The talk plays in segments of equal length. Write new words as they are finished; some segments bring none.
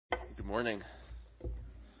Morning.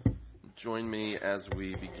 Join me as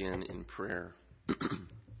we begin in prayer.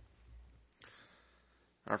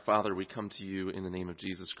 Our Father, we come to you in the name of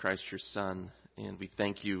Jesus Christ, your Son, and we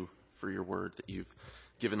thank you for your word that you've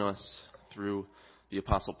given us through the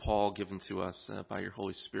Apostle Paul, given to us by your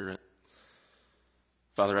Holy Spirit.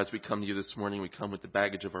 Father, as we come to you this morning, we come with the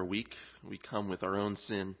baggage of our week. We come with our own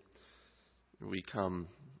sin. We come,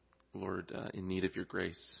 Lord, in need of your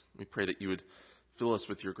grace. We pray that you would fill us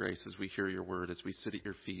with your grace as we hear your word, as we sit at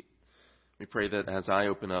your feet. We pray that as I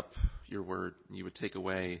open up your word, you would take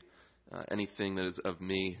away anything that is of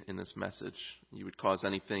me in this message. You would cause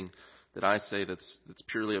anything that I say that's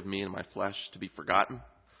purely of me and my flesh to be forgotten,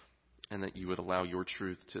 and that you would allow your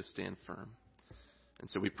truth to stand firm. And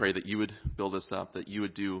so we pray that you would build us up, that you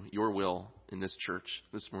would do your will in this church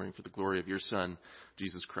this morning for the glory of your Son,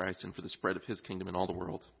 Jesus Christ, and for the spread of his kingdom in all the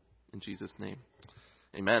world. In Jesus' name,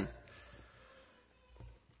 amen.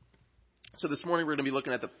 So this morning we're going to be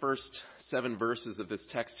looking at the first 7 verses of this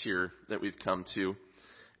text here that we've come to.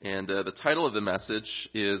 And the title of the message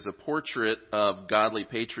is A Portrait of Godly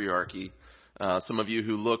Patriarchy. Some of you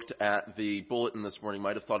who looked at the bulletin this morning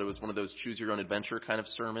might have thought it was one of those choose-your-own-adventure kind of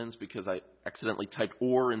sermons because I accidentally typed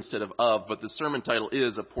or instead of, but the sermon title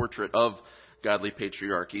is A Portrait of Godly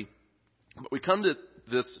Patriarchy. But we come to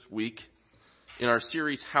this week in our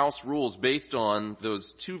series House Rules based on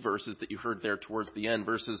those 2 verses that you heard there towards the end,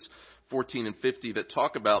 verses 14 and 50, that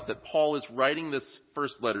talk about that Paul is writing this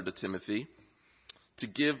first letter to Timothy to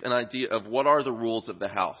give an idea of what are the rules of the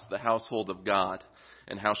house, the household of God,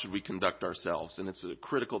 and how should we conduct ourselves. And it's a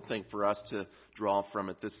critical thing for us to draw from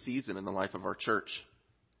at this season in the life of our church.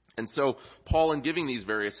 And so Paul, in giving these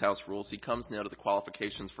various house rules, he comes now to the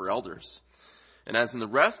qualifications for elders. And as in the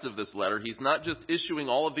rest of this letter, he's not just issuing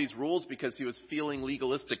all of these rules because he was feeling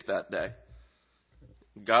legalistic that day.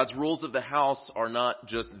 God's rules of the house are not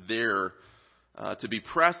just there to be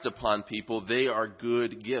pressed upon people. They are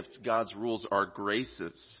good gifts. God's rules are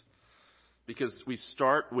graces. Because we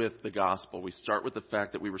start with the gospel. We start with the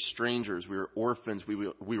fact that we were strangers. We were orphans.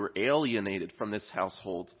 We were alienated from this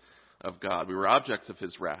household of God. We were objects of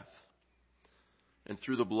his wrath. And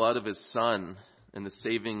through the blood of his Son and the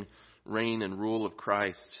saving reign and rule of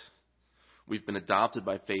Christ, we've been adopted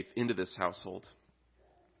by faith into this household.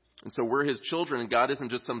 And so we're his children, and God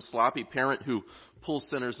isn't just some sloppy parent who pulls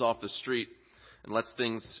sinners off the street and lets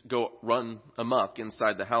things go run amok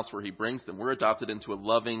inside the house where he brings them. We're adopted into a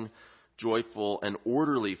loving, joyful, and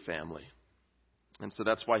orderly family. And so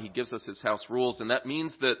that's why he gives us his house rules. And that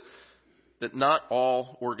means that not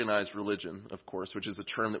all organized religion, of course, which is a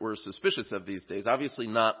term that we're suspicious of these days. Obviously,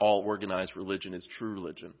 not all organized religion is true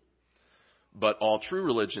religion. But all true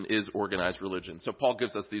religion is organized religion. So Paul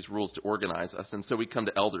gives us these rules to organize us. And so we come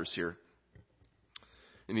to elders here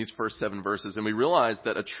in these first 7 verses. And we realize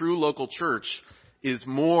that a true local church is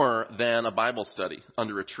more than a Bible study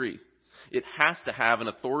under a tree. It has to have an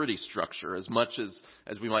authority structure as much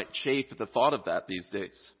as we might chafe at the thought of that these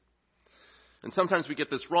days. And sometimes we get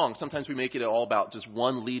this wrong. Sometimes we make it all about just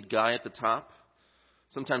one lead guy at the top.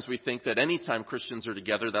 Sometimes we think that anytime Christians are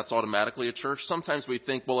together, that's automatically a church. Sometimes we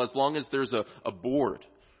think, well, as long as there's a board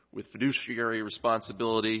with fiduciary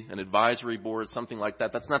responsibility, an advisory board, something like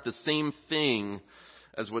that, that's not the same thing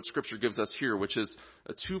as what Scripture gives us here, which is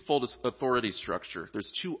a twofold authority structure.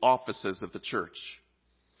 There's 2 offices of the church.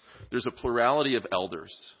 There's a plurality of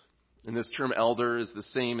elders. And this term elder is the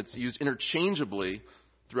same. It's used interchangeably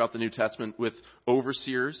throughout the New Testament with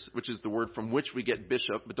overseers, which is the word from which we get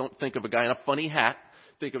bishop. But don't think of a guy in a funny hat.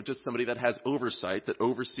 Think of just somebody that has oversight, that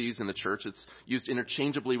oversees in the church. It's used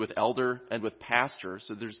interchangeably with elder and with pastor.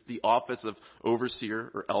 So there's the office of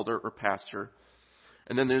overseer or elder or pastor.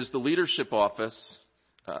 And then there's the leadership office.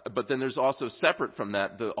 But then there's also separate from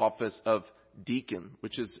that the office of deacon,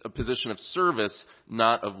 which is a position of service,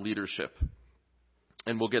 not of leadership.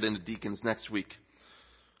 And we'll get into deacons next week.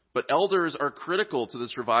 But elders are critical to the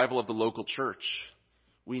survival of the local church.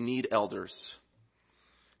 We need elders.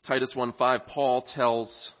 Titus 1:5, Paul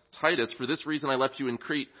tells Titus, "For this reason I left you in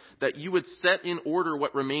Crete, that you would set in order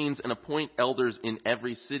what remains and appoint elders in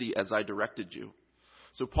every city as I directed you."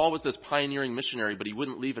 So Paul was this pioneering missionary, but he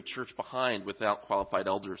wouldn't leave a church behind without qualified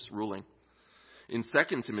elders ruling. In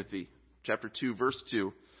 2 Timothy chapter 2, verse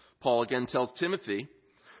 2, Paul again tells Timothy,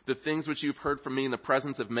 "The things which you've heard from me in the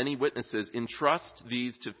presence of many witnesses, entrust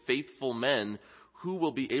these to faithful men who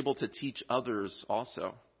will be able to teach others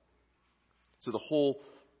also." So the whole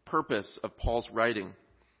purpose of Paul's writing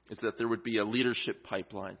is that there would be a leadership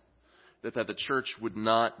pipeline, that the church would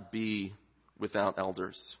not be without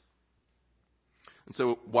elders. And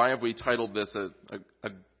so why have we titled this a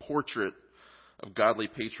portrait of godly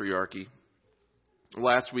patriarchy?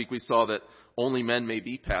 Last week we saw that only men may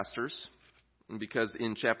be pastors, because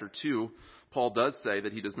in chapter 2, Paul does say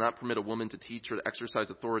that he does not permit a woman to teach or to exercise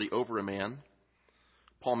authority over a man.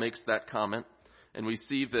 Paul makes that comment, and we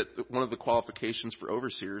see that one of the qualifications for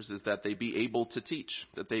overseers is that they be able to teach,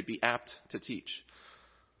 that they be apt to teach.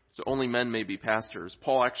 So only men may be pastors.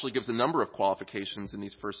 Paul actually gives a number of qualifications in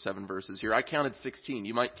these first 7 verses here. I counted 16.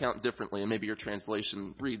 You might count differently, and maybe your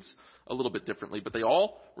translation reads a little bit differently, but they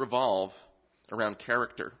all revolve around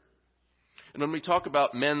character. And when we talk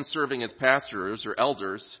about men serving as pastors or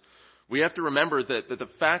elders, we have to remember that the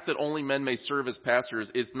fact that only men may serve as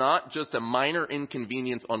pastors is not just a minor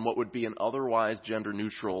inconvenience on what would be an otherwise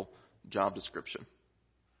gender-neutral job description.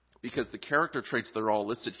 Because the character traits that are all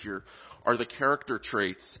listed here are the character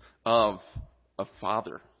traits of a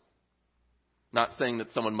father. Not saying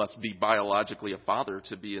that someone must be biologically a father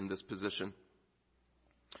to be in this position.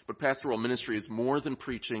 But pastoral ministry is more than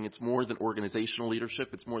preaching. It's more than organizational leadership.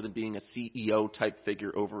 It's more than being a CEO-type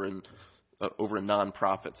figure over a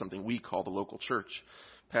nonprofit, something we call the local church.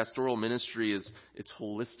 Pastoral ministry it's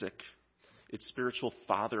holistic. It's spiritual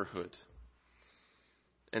fatherhood.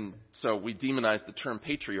 And so we demonize the term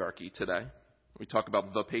patriarchy today. We talk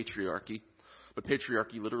about the patriarchy. But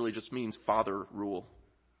patriarchy literally just means father rule.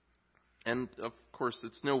 And of course,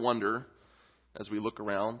 it's no wonder, as we look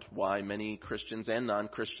around, why many Christians and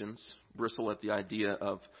non-Christians bristle at the idea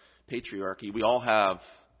of patriarchy. We all have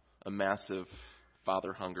a massive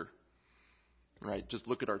father hunger. Right? Just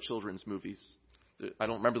look at our children's movies. I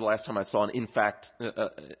don't remember the last time I saw an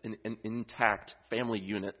intact family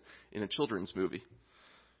unit in a children's movie.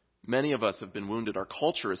 Many of us have been wounded. Our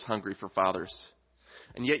culture is hungry for fathers.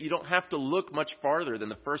 And yet you don't have to look much farther than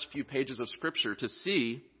the first few pages of Scripture to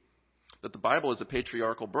see that the Bible is a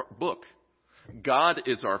patriarchal book. God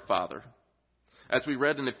is our Father. As we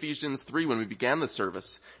read in Ephesians 3 when we began the service,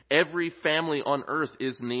 every family on earth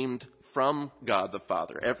is named from God the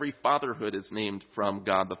Father. Every fatherhood is named from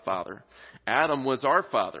God the Father. Adam was our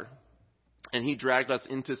father, and he dragged us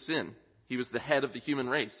into sin. He was the head of the human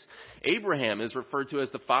race. Abraham is referred to as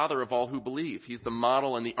the father of all who believe. He's the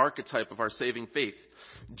model and the archetype of our saving faith.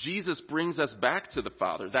 Jesus brings us back to the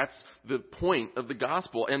Father. That's the point of the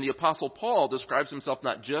gospel. And the Apostle Paul describes himself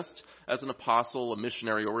not just as an apostle, a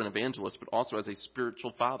missionary, or an evangelist, but also as a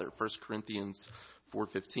spiritual father. 1 Corinthians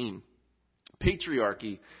 4:15.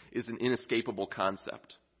 Patriarchy is an inescapable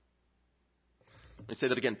concept. Let me say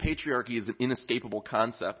that again. Patriarchy is an inescapable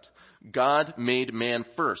concept. God made man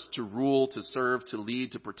first to rule, to serve, to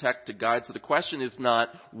lead, to protect, to guide. So the question is not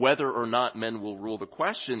whether or not men will rule. The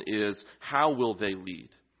question is, how will they lead?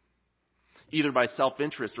 Either by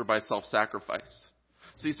self-interest or by self-sacrifice.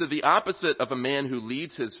 See, so the opposite of a man who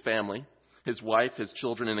leads his family, his wife, his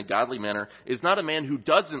children in a godly manner, is not a man who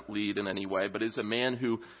doesn't lead in any way, but is a man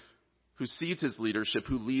who sees his leadership,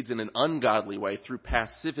 who leads in an ungodly way through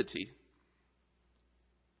passivity.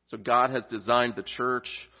 So God has designed the church,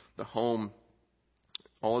 the home,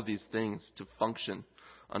 all of these things to function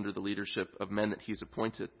under the leadership of men that he's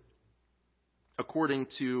appointed. According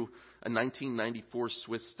to a 1994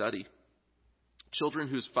 Swiss study, children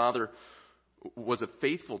whose father was a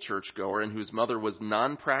faithful churchgoer and whose mother was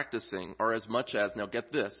non-practicing are as much as, now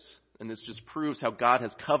get this, and this just proves how God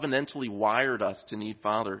has covenantally wired us to need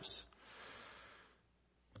fathers.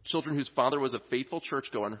 Children whose father was a faithful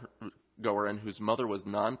churchgoer and whose mother was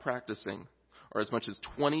non-practicing are as much as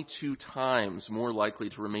 22 times more likely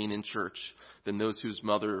to remain in church than those whose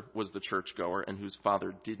mother was the churchgoer and whose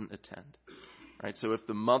father didn't attend. Right? So if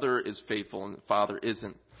the mother is faithful and the father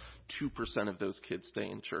isn't, 2% of those kids stay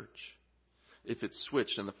in church. If it's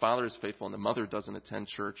switched and the father is faithful and the mother doesn't attend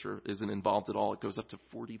church or isn't involved at all, it goes up to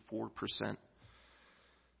 44%.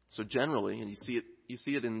 So generally, and you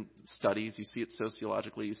see it in studies, you see it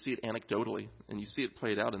sociologically, you see it anecdotally, and you see it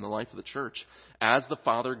played out in the life of the church. As the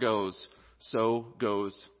father goes, so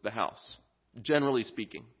goes the house. Generally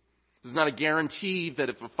speaking. This is not a guarantee that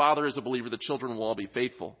if a father is a believer, the children will all be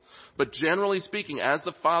faithful. But generally speaking, as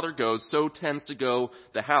the father goes, so tends to go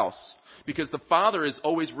the house. Because the father is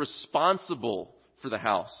always responsible for the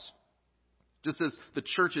house. Just as the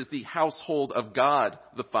church is the household of God,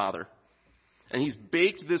 the Father. And he's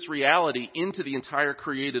baked this reality into the entire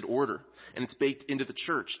created order. And it's baked into the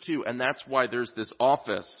church too. And that's why there's this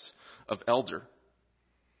office of elder.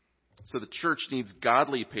 So the church needs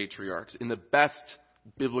godly patriarchs in the best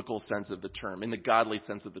biblical sense of the term, in the godly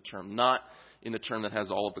sense of the term, not in the term that has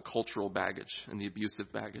all of the cultural baggage and the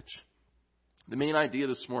abusive baggage. The main idea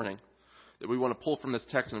this morning that we want to pull from this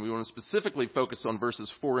text, and we want to specifically focus on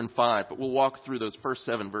verses 4 and 5, but we'll walk through those first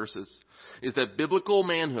 7 verses, is that biblical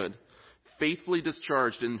manhood, faithfully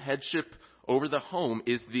discharged in headship over the home,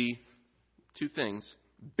 is the Two things: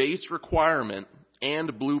 base requirement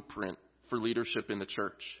and blueprint for leadership in the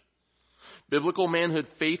church. Biblical manhood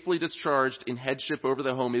faithfully discharged in headship over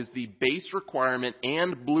the home is the base requirement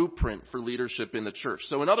and blueprint for leadership in the church.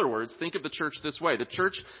 So in other words, think of the church this way. The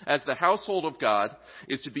church, as the household of God,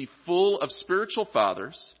 is to be full of spiritual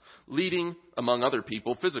fathers, leading, among other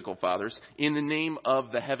people, physical fathers, in the name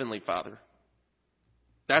of the Heavenly Father.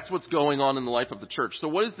 That's what's going on in the life of the church. So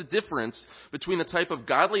what is the difference between the type of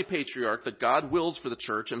godly patriarch that God wills for the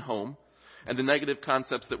church and home and the negative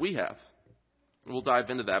concepts that we have? We'll dive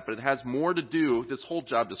into that, but it has more to do, this whole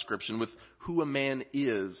job description, with who a man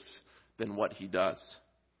is than what he does.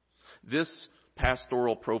 This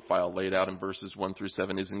pastoral profile laid out in verses 1 through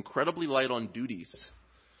 7 is incredibly light on duties,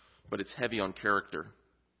 but it's heavy on character.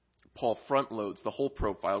 Paul front loads the whole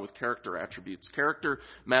profile with character attributes. Character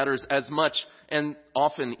matters as much and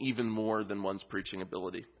often even more than one's preaching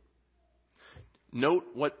ability. Note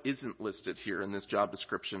what isn't listed here in this job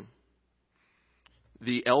description.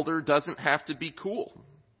 The elder doesn't have to be cool.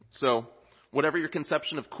 So whatever your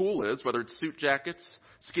conception of cool is, whether it's suit jackets,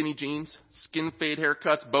 skinny jeans, skin fade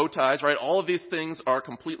haircuts, bow ties, right? All of these things are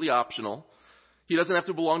completely optional. He doesn't have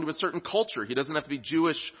to belong to a certain culture. He doesn't have to be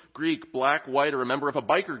Jewish, Greek, black, white, or a member of a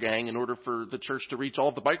biker gang in order for the church to reach all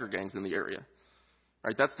of the biker gangs in the area.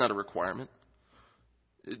 Right? That's not a requirement.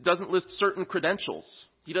 It doesn't list certain credentials.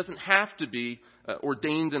 He doesn't have to be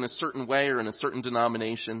ordained in a certain way or in a certain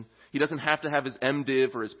denomination. He doesn't have to have his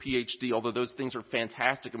MDiv or his PhD, although those things are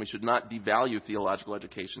fantastic and we should not devalue theological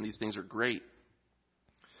education. These things are great.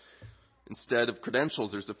 Instead of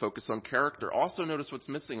credentials, there's a focus on character. Also notice what's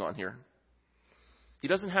missing on here. He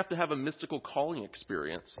doesn't have to have a mystical calling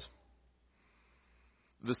experience.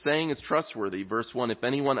 The saying is trustworthy. Verse 1, if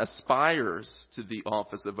anyone aspires to the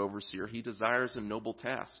office of overseer, he desires a noble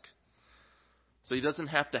task. So he doesn't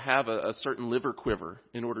have to have a certain liver quiver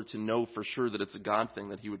in order to know for sure that it's a God thing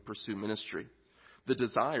that he would pursue ministry. The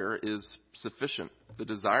desire is sufficient. The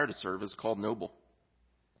desire to serve is called noble.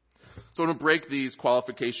 So I'm going to break these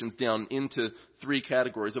qualifications down into three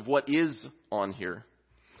categories of what is on here.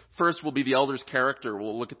 First will be the elder's character.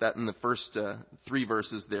 We'll look at that in the first three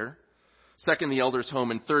verses there. Second, the elder's home.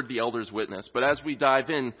 And third, the elder's witness. But as we dive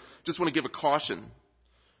in, just want to give a caution.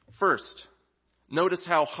 First, notice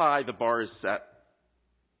how high the bar is set.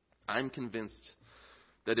 I'm convinced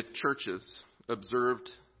that if churches observed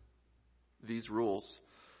these rules,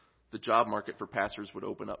 the job market for pastors would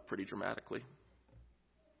open up pretty dramatically.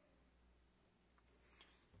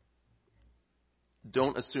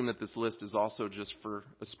 Don't assume that this list is also just for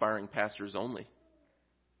aspiring pastors only.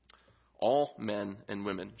 All men and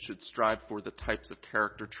women should strive for the types of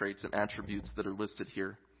character traits and attributes that are listed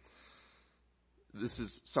here. This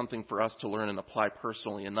is something for us to learn and apply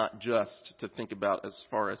personally and not just to think about as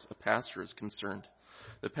far as a pastor is concerned.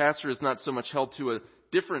 The pastor is not so much held to a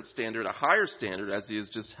different standard, a higher standard, as he is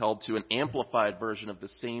just held to an amplified version of the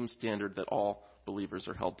same standard that all believers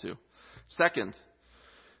are held to. Second,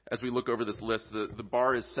 as we look over this list, the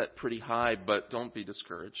bar is set pretty high, but don't be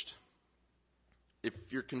discouraged. If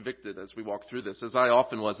you're convicted as we walk through this, as I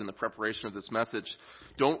often was in the preparation of this message,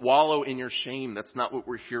 don't wallow in your shame. That's not what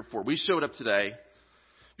we're here for. We showed up today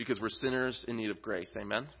because we're sinners in need of grace.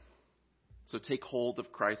 Amen? So take hold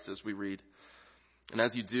of Christ as we read. And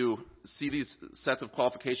as you do, see these sets of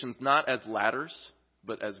qualifications not as ladders,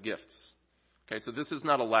 but as gifts. Okay, so this is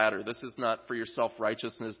not a ladder. This is not for your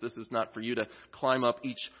self-righteousness. This is not for you to climb up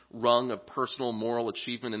each rung of personal moral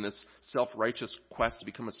achievement in this self-righteous quest to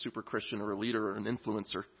become a super Christian or a leader or an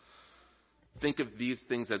influencer. Think of these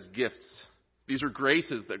things as gifts. These are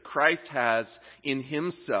graces that Christ has in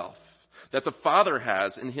himself, that the Father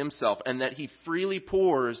has in himself, and that he freely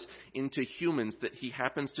pours into humans that he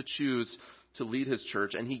happens to choose to lead his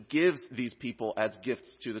church, and he gives these people as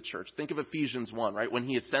gifts to the church. Think of Ephesians 1, right? When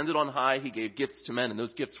he ascended on high, he gave gifts to men, and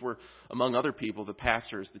those gifts were, among other people, the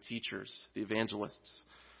pastors, the teachers, the evangelists.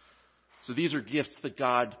 So these are gifts that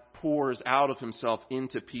God pours out of himself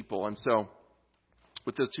into people. And so,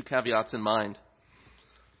 with those two caveats in mind,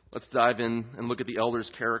 let's dive in and look at the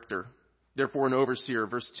elder's character. Therefore, an overseer,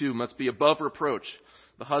 verse 2, must be above reproach,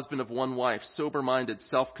 the husband of one wife, sober-minded,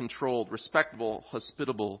 self-controlled, respectable,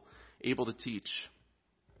 hospitable, able to teach.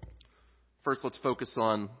 First, let's focus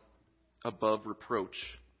on above reproach.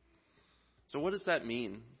 So what does that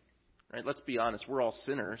mean? Right? Let's be honest. We're all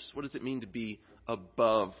sinners. What does it mean to be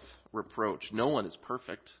above reproach? No one is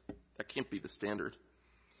perfect. That can't be the standard.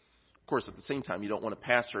 Of course, at the same time, you don't want a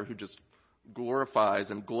pastor who just glorifies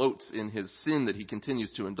and gloats in his sin that he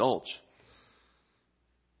continues to indulge.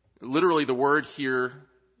 Literally, the word here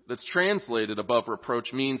that's translated above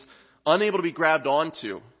reproach means unable to be grabbed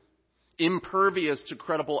onto. impervious to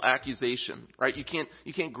credible accusation, right? You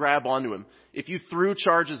can't grab onto him. If you threw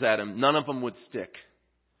charges at him, none of them would stick.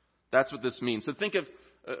 That's what this means. So think of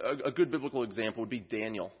a good biblical example would be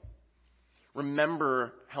Daniel.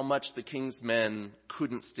 Remember how much the king's men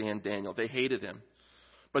couldn't stand Daniel. They hated him.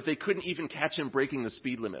 But they couldn't even catch him breaking the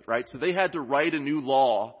speed limit, right? So they had to write a new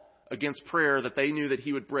law against prayer that they knew that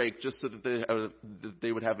he would break just so that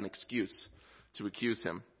they would have an excuse to accuse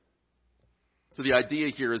him. So the idea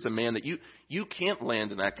here is a man that you can't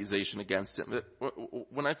land an accusation against him.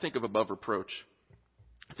 When I think of above reproach,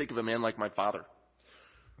 I think of a man like my father,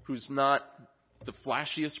 who's not the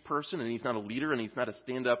flashiest person, and he's not a leader, and he's not a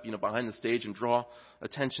stand up, behind the stage and draw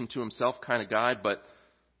attention to himself kind of guy, but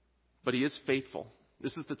he is faithful.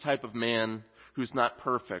 This is the type of man who's not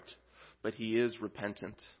perfect, but he is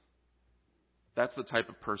repentant. That's the type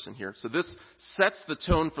of person here. So this sets the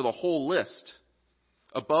tone for the whole list.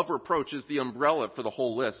 Above reproach is the umbrella for the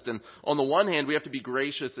whole list. And on the one hand, we have to be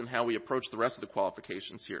gracious in how we approach the rest of the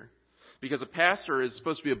qualifications here. Because a pastor is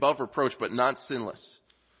supposed to be above reproach, but not sinless.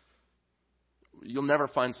 You'll never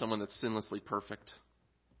find someone that's sinlessly perfect.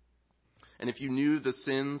 And if you knew the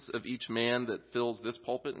sins of each man that fills this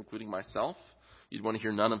pulpit, including myself, you'd want to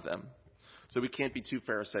hear none of them. So we can't be too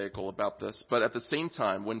pharisaical about this. But at the same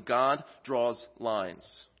time, when God draws lines,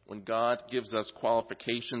 when God gives us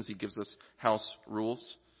qualifications, he gives us house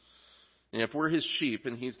rules. And if we're his sheep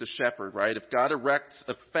and he's the shepherd, right? If God erects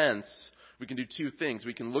a fence, we can do two things.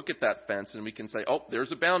 We can look at that fence and we can say, oh,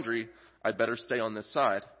 there's a boundary. I better stay on this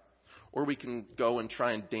side. Or we can go and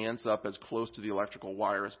try and dance up as close to the electrical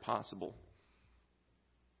wire as possible.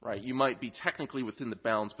 Right? You might be technically within the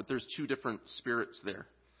bounds, but there's two different spirits there.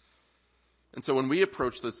 And so when we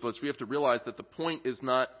approach this list, we have to realize that the point is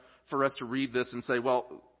not for us to read this and say,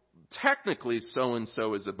 well, technically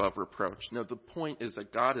so-and-so is above reproach. No, the point is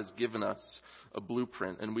that God has given us a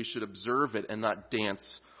blueprint, and we should observe it and not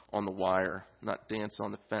dance on the wire, not dance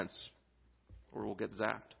on the fence, or we'll get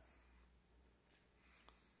zapped.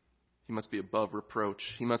 He must be above reproach.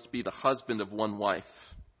 He must be the husband of one wife.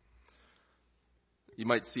 You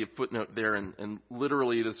might see a footnote there, and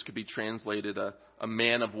literally this could be translated a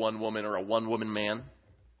man of one woman or a one-woman man.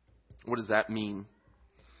 What does that mean?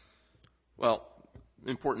 Well,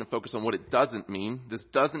 important to focus on what it doesn't mean. This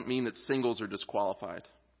doesn't mean that singles are disqualified.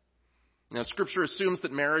 Now, Scripture assumes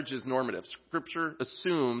that marriage is normative. Scripture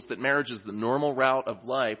assumes that marriage is the normal route of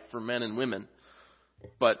life for men and women.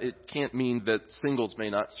 But it can't mean that singles may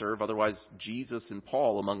not serve. Otherwise, Jesus and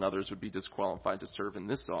Paul, among others, would be disqualified to serve in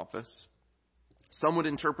this office. Some would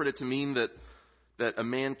interpret it to mean that a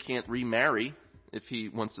man can't remarry if he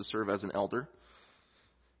wants to serve as an elder.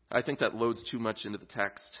 I think that loads too much into the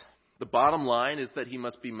text. The bottom line is that he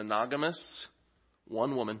must be monogamous,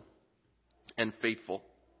 one woman, and faithful.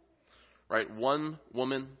 Right? One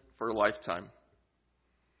woman for a lifetime.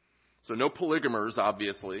 So no polygamers,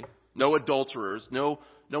 obviously. No adulterers. No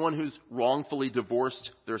one who's wrongfully divorced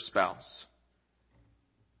their spouse.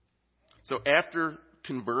 So after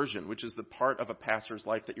conversion, which is the part of a pastor's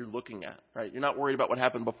life that you're looking at, right? You're not worried about what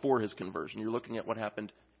happened before his conversion. You're looking at what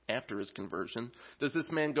happened after his conversion. Does this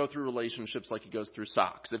man go through relationships like he goes through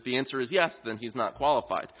socks? If the answer is yes, then he's not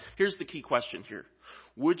qualified. Here's the key question here.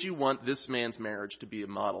 Would you want this man's marriage to be a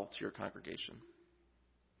model to your congregation?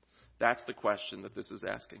 That's the question that this is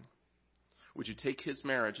asking. Would you take his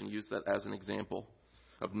marriage and use that as an example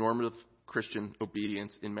of normative Christian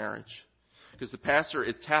obedience in marriage? Because the pastor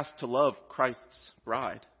is tasked to love Christ's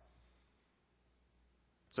bride.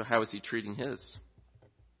 So how is he treating his?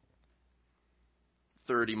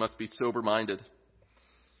 Third, he must be sober-minded.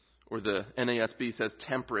 Or the NASB says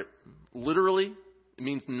temperate. Literally, it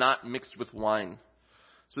means not mixed with wine.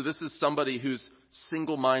 So this is somebody who's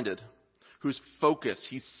single-minded, who's focused.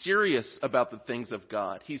 He's serious about the things of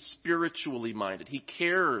God. He's spiritually minded. He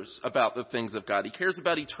cares about the things of God. He cares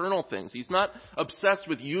about eternal things. He's not obsessed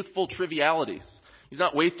with youthful trivialities. He's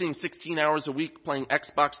not wasting 16 hours a week playing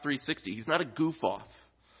Xbox 360. He's not a goof-off.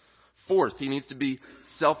 Fourth, he needs to be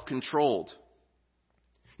self-controlled.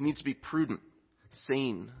 He needs to be prudent,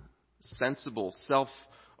 sane, sensible,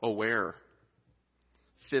 self-aware.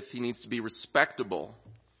 Fifth, he needs to be respectable,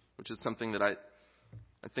 which is something that I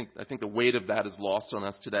think the weight of that is lost on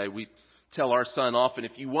us today. We tell our son often,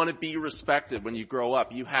 if you want to be respected when you grow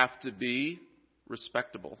up, you have to be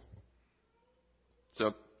respectable.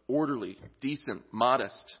 So orderly, decent,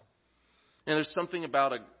 modest. And there's something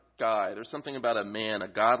about a guy, there's something about a man, a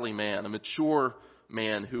godly man, a mature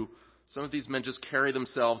man who, some of these men just carry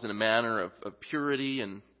themselves in a manner of purity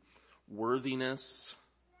and worthiness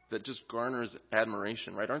that just garners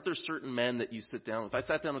admiration, right? Aren't there certain men that you sit down with? I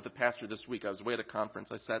sat down with a pastor this week. I was away at a conference.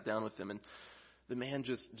 I sat down with him, and The man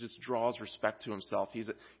just draws respect to himself. He's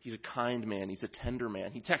a kind man. He's a tender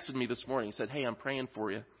man. He texted me this morning. He said, hey, I'm praying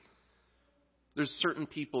for you. There's certain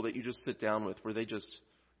people that you just sit down with where they just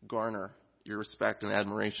garner your respect and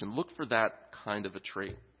admiration. Look for that kind of a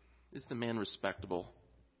trait. Is the man respectable?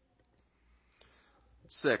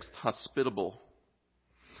 Sixth, hospitable.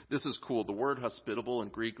 This is cool. The word hospitable in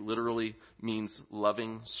Greek literally means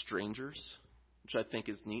loving strangers, which I think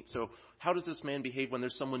is neat. So how does this man behave when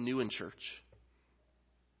there's someone new in church?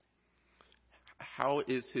 How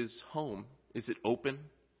is his home? Is it open?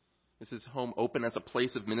 Is his home open as a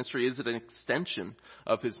place of ministry? Is it an extension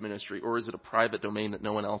of his ministry, or is it a private domain that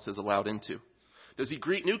no one else is allowed into? Does he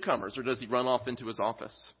greet newcomers, or does he run off into his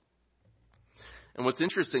office? And what's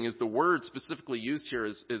interesting is the word specifically used here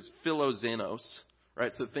is philoxenos,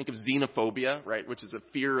 right? So think of xenophobia, right, which is a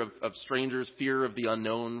fear of strangers, fear of the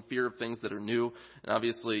unknown, fear of things that are new. And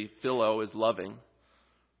obviously, philo is loving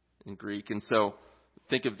in Greek. And so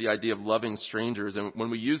think of the idea of loving strangers. And when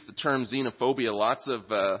we use the term xenophobia, lots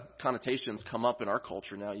of connotations come up in our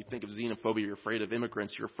culture now. You think of xenophobia, you're afraid of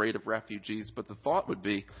immigrants, you're afraid of refugees. But the thought would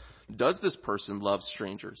be, does this person love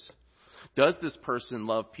strangers? Does this person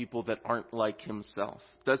love people that aren't like himself?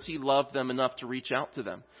 Does he love them enough to reach out to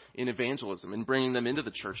them in evangelism and bringing them into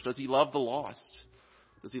the church? Does he love the lost?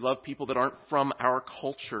 Does he love people that aren't from our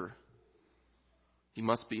culture? He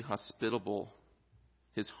must be hospitable.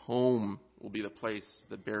 His home will be the place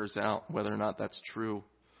that bears out whether or not that's true.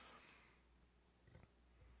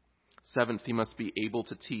 Seventh, he must be able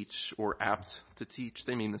to teach or apt to teach.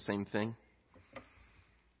 They mean the same thing.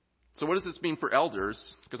 So what does this mean for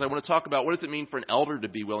elders? Because I want to talk about what does it mean for an elder to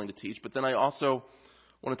be willing to teach, but then I also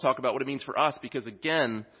want to talk about what it means for us, because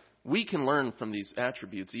again, we can learn from these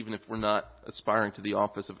attributes even if we're not aspiring to the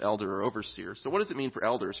office of elder or overseer. So what does it mean for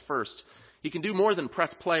elders? First, he can do more than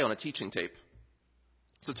press play on a teaching tape.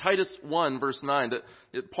 So Titus 1, verse 9,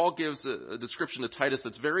 Paul gives a description to Titus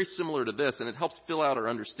that's very similar to this, and it helps fill out our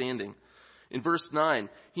understanding. In verse 9,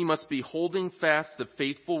 he must be holding fast the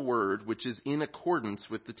faithful word which is in accordance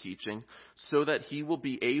with the teaching, so that he will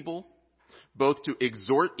be able both to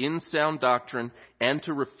exhort in sound doctrine and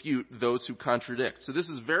to refute those who contradict. So this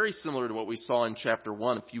is very similar to what we saw in chapter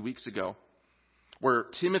 1 a few weeks ago, where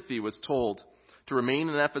Timothy was told to remain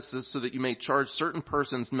in Ephesus so that you may charge certain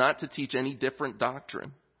persons not to teach any different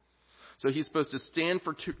doctrine. So he's supposed to stand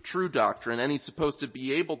for true doctrine, and he's supposed to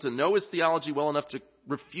be able to know his theology well enough to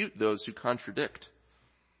refute those who contradict.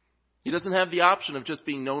 He doesn't have the option of just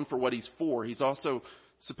being known for what he's for. He's also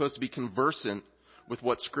supposed to be conversant with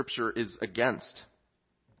what Scripture is against.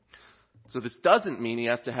 So this doesn't mean he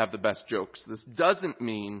has to have the best jokes. This doesn't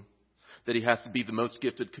mean that he has to be the most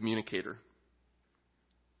gifted communicator.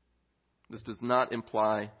 This does not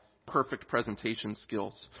imply perfect presentation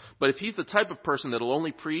skills. But if he's the type of person that will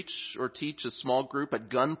only preach or teach a small group at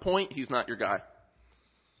gunpoint, he's not your guy.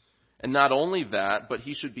 And not only that, but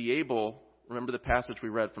he should be able, remember the passage we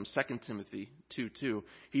read from 2 Timothy 2:2,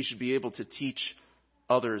 he should be able to teach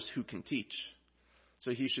others who can teach.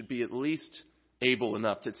 So he should be at least able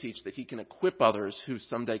enough to teach that he can equip others who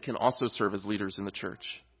someday can also serve as leaders in the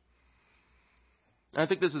church. And I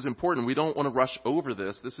think this is important. We don't want to rush over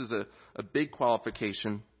this. This is a big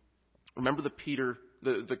qualification. Remember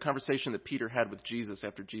the conversation that Peter had with Jesus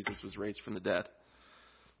after Jesus was raised from the dead.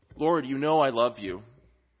 Lord, you know I love you.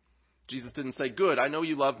 Jesus didn't say, good, I know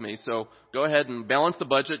you love me, so go ahead and balance the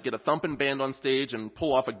budget, get a thumping band on stage, and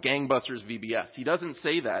pull off a gangbusters VBS. He doesn't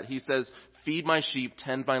say that. He says, feed my sheep,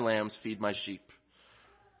 tend my lambs, feed my sheep.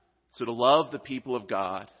 So to love the people of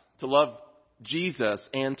God, to love Jesus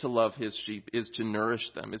and to love his sheep is to nourish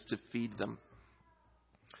them, is to feed them.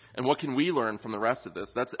 And what can we learn from the rest of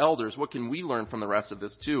this? That's elders. What can we learn from the rest of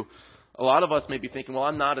this too? A lot of us may be thinking, well,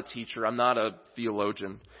 I'm not a teacher. I'm not a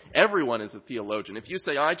theologian. Everyone is a theologian. If you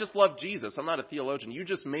say, I just love Jesus, I'm not a theologian, you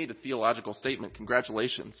just made a theological statement.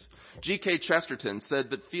 Congratulations. G.K. Chesterton said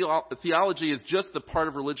that theology is just the part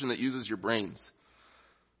of religion that uses your brains.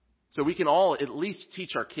 So we can all at least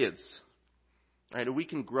teach our kids. Right? We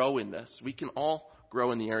can grow in this. We can all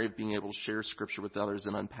grow in the area of being able to share Scripture with others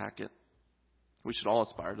and unpack it. We should all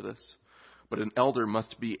aspire to this. But an elder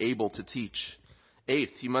must be able to teach.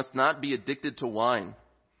 Eighth, he must not be addicted to wine.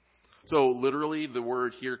 So literally, the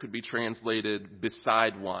word here could be translated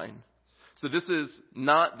beside wine. So this is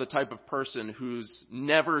not the type of person who's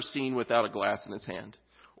never seen without a glass in his hand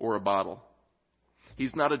or a bottle.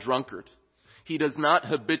 He's not a drunkard. He does not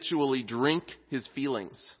habitually drink his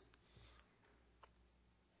feelings.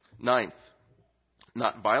 Ninth,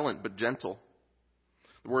 not violent but gentle.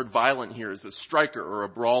 The word violent here is a striker or a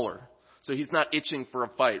brawler. So he's not itching for a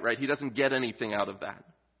fight, right? He doesn't get anything out of that.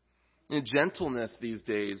 And gentleness these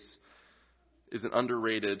days is an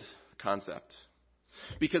underrated concept.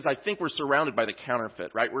 Because I think we're surrounded by the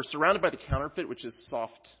counterfeit, right? We're surrounded by the counterfeit, which is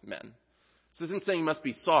soft men. This isn't saying he must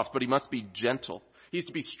be soft, but he must be gentle. He's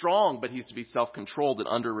to be strong, but he's to be self-controlled and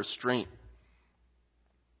under restraint.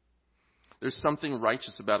 There's something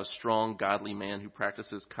righteous about a strong, godly man who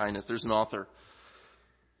practices kindness. There's an author,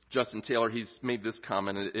 Justin Taylor, he's made this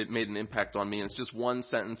comment. It made an impact on me. And it's just one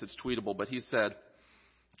sentence. It's tweetable. But he said,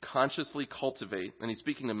 consciously cultivate, and he's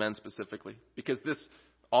speaking to men specifically, because this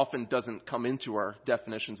often doesn't come into our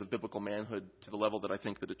definitions of biblical manhood to the level that I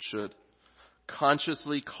think that it should.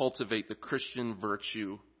 Consciously cultivate the Christian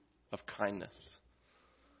virtue of kindness.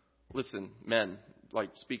 Listen, men, like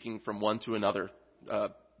speaking from one to another,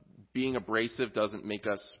 being abrasive doesn't make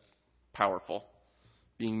us powerful.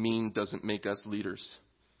 Being mean doesn't make us leaders.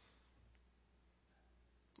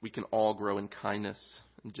 We can all grow in kindness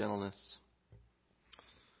and gentleness.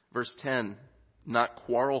 Verse 10, not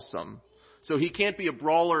quarrelsome. So he can't be a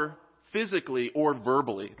brawler physically or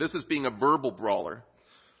verbally. This is being a verbal brawler.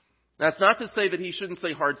 That's not to say that he shouldn't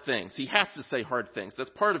say hard things. He has to say hard things. That's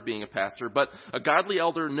part of being a pastor. But a godly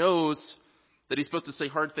elder knows that he's supposed to say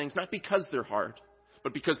hard things, not because they're hard,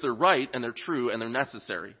 but because they're right and they're true and they're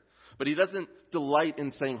necessary. But he doesn't delight in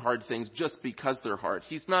saying hard things just because they're hard.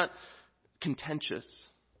 He's not contentious.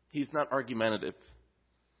 He's not argumentative.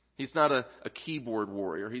 He's not a keyboard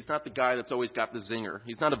warrior. He's not the guy that's always got the zinger.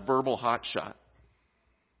 He's not a verbal hotshot.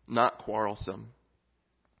 Not quarrelsome.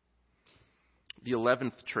 The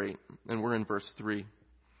 11th trait, and we're in verse 3,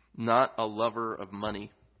 not a lover of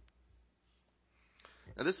money.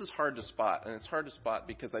 Now this is hard to spot, and it's hard to spot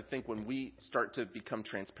because I think when we start to become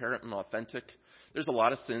transparent and authentic, there's a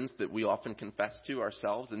lot of sins that we often confess to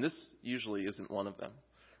ourselves, and this usually isn't one of them.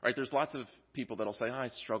 Right? There's lots of people that'll say, I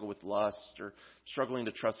struggle with lust or struggling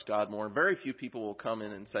to trust God more. And very few people will come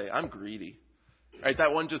in and say, I'm greedy. Right?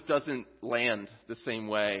 That one just doesn't land the same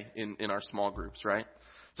way in our small groups, right?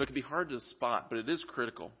 So it can be hard to spot, but it is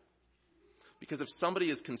critical. Because if somebody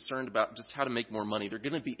is concerned about just how to make more money, they're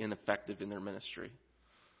going to be ineffective in their ministry.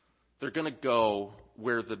 They're going to go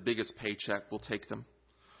where the biggest paycheck will take them.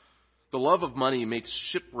 The love of money makes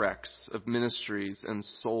shipwrecks of ministries and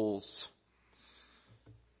souls.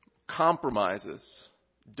 Compromises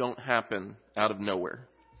don't happen out of nowhere.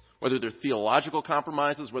 Whether they're theological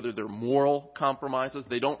compromises, whether they're moral compromises,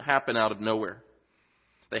 they don't happen out of nowhere.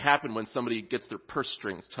 They happen when somebody gets their purse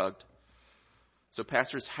strings tugged. So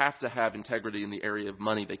pastors have to have integrity in the area of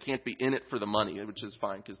money. They can't be in it for the money, which is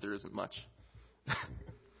fine because there isn't much.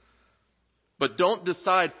 But don't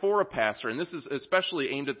decide for a pastor, and this is especially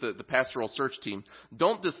aimed at the pastoral search team,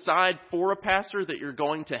 don't decide for a pastor that you're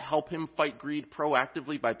going to help him fight greed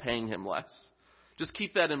proactively by paying him less. Just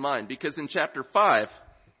keep that in mind, because in chapter 5,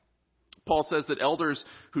 Paul says that elders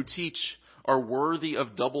who teach are worthy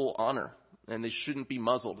of double honor, and they shouldn't be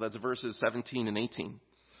muzzled. That's verses 17 and 18.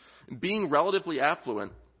 Being relatively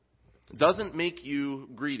affluent doesn't make you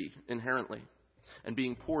greedy inherently, and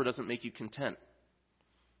being poor doesn't make you content.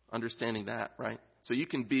 Understanding that, right? So you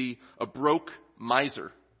can be a broke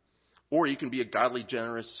miser, or you can be a godly,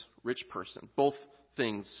 generous, rich person. Both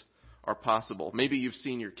things are possible. Maybe you've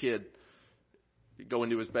seen your kid go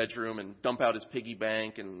into his bedroom and dump out his piggy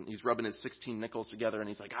bank, and he's rubbing his 16 nickels together, and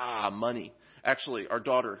he's like, money. Actually, our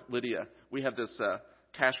daughter, Lydia, we have this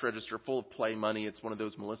cash register full of play money. It's one of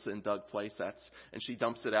those Melissa and Doug play sets, and she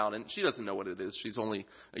dumps it out, and she doesn't know what it is. She's only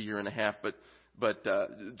a year and a half, but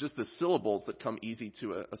just the syllables that come easy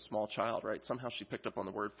to a small child, right? Somehow she picked up on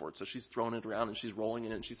the word for it. So she's throwing it around and she's rolling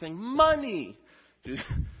it and she's saying, money!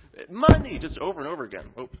 Money! Just over and over again.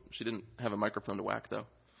 Oh, she didn't have a microphone to whack, though.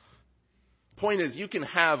 Point is, you can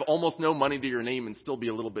have almost no money to your name and still be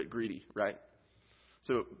a little bit greedy, right?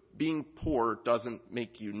 So being poor doesn't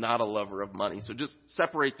make you not a lover of money. So just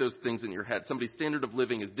separate those things in your head. Somebody's standard of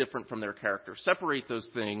living is different from their character. Separate those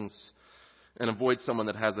things and avoid someone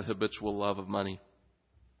that has a habitual love of money.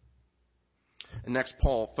 And next,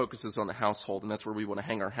 Paul focuses on the household, and that's where we want to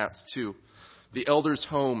hang our hats too. The elder's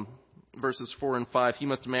home, verses 4 and 5, he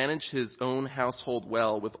must manage his own household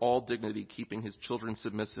well with all dignity, keeping his children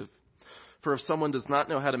submissive. For if someone does not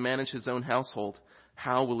know how to manage his own household,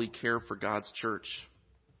 how will he care for God's church?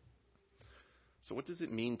 So what does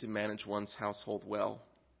it mean to manage one's household well?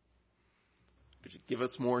 Could you give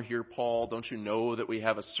us more here, Paul? Don't you know that we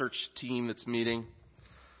have a search team that's meeting?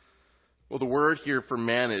 Well, the word here for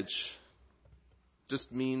manage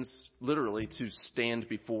just means literally to stand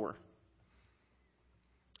before.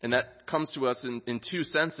 And that comes to us in two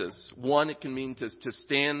senses. One, it can mean to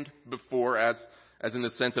stand before as in the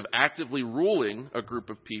sense of actively ruling a group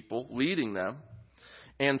of people, leading them.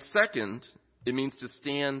 And second, it means to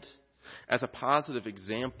stand as a positive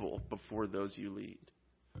example before those you lead.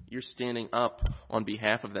 You're standing up on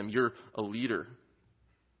behalf of them. You're a leader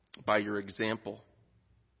by your example.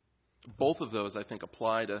 Both of those, I think,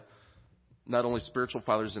 apply to not only spiritual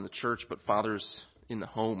fathers in the church, but fathers in the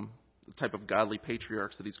home, the type of godly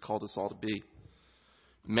patriarchs that he's called us all to be.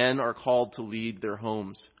 Men are called to lead their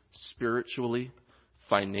homes spiritually,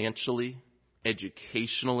 financially,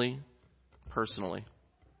 educationally, personally.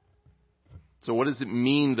 So what does it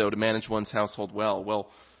mean, though, to manage one's household well? Well,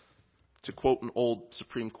 to quote an old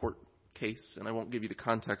Supreme Court case, and I won't give you the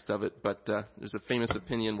context of it, but there's a famous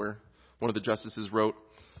opinion where one of the justices wrote,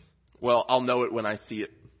 "Well, I'll know it when I see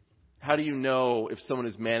it." How do you know if someone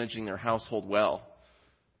is managing their household well?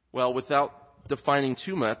 Well, without defining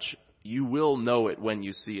too much, you will know it when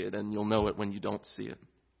you see it, and you'll know it when you don't see it.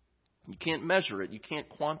 You can't measure it. You can't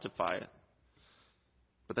quantify it.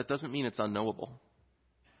 But that doesn't mean it's unknowable.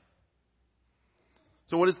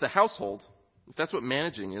 So what is the household? If that's what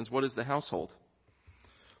managing is, what is the household?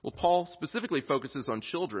 Well, Paul specifically focuses on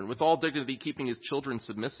children, with all dignity keeping his children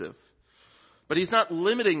submissive. But he's not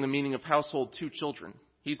limiting the meaning of household to children.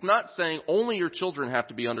 He's not saying only your children have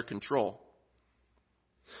to be under control.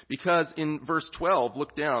 Because in verse 12,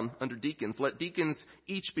 look down under deacons, let deacons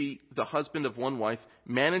each be the husband of one wife,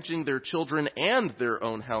 managing their children and their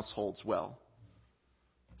own households well.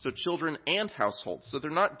 So children and households. So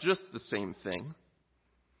they're not just the same thing.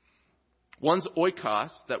 One's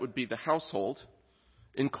oikos, that would be the household,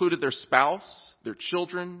 included their spouse, their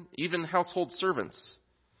children, even household servants.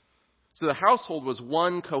 So the household was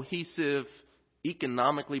one cohesive,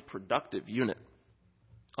 economically productive unit,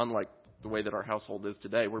 unlike the way that our household is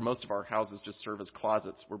today, where most of our houses just serve as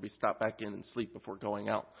closets where we stop back in and sleep before going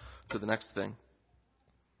out to the next thing.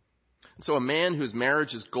 So a man whose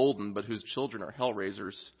marriage is golden but whose children are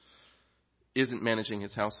hellraisers isn't managing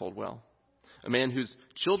his household well. A man whose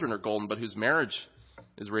children are golden but whose marriage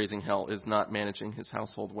is raising hell is not managing his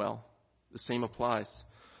household well. The same applies.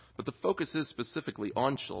 But the focus is specifically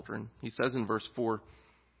on children. He says in verse 4,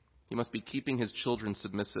 he must be keeping his children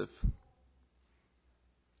submissive.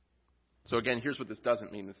 So again, here's what this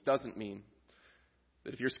doesn't mean. This doesn't mean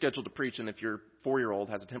that if you're scheduled to preach and if your 4-year-old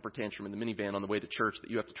has a temper tantrum in the minivan on the way to church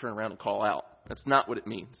that you have to turn around and call out. That's not what it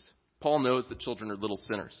means. Paul knows that children are little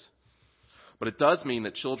sinners. But it does mean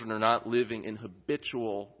that children are not living in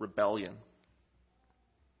habitual rebellion.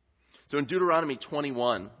 So in Deuteronomy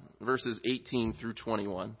 21, verses 18 through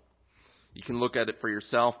 21, you can look at it for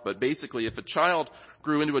yourself, but basically if a child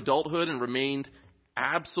grew into adulthood and remained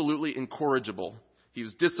absolutely incorrigible, he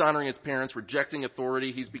was dishonoring his parents, rejecting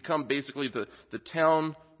authority, he's become basically the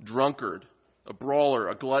town drunkard, a brawler,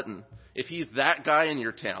 a glutton. If he's that guy in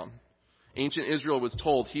your town, ancient Israel was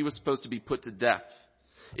told he was supposed to be put to death.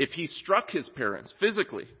 If he struck his parents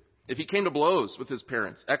physically, if he came to blows with his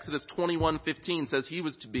parents, Exodus 21:15 says he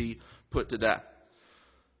was to be put to death.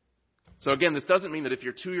 So again, this doesn't mean that if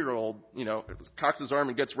your 2-year-old, cocks his arm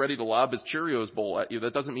and gets ready to lob his Cheerios bowl at you,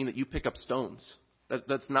 that doesn't mean that you pick up stones.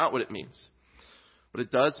 That's not what it means. But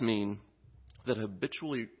it does mean that a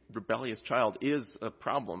habitually rebellious child is a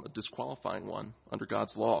problem, a disqualifying one under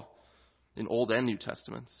God's law in Old and New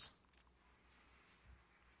Testaments.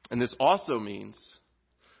 And this also means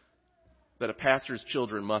that a pastor's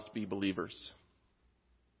children must be believers.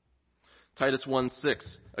 Titus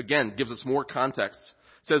 1:6, again, gives us more context.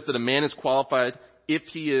 It says that a man is qualified if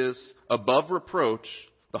he is above reproach,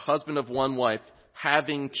 the husband of one wife,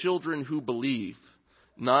 having children who believe,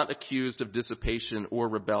 not accused of dissipation or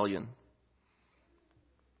rebellion.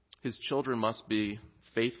 His children must be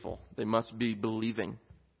faithful. They must be believing.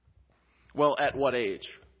 Well, at what age,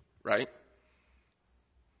 right?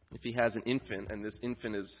 If he has an infant and this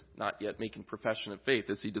infant is not yet making profession of faith,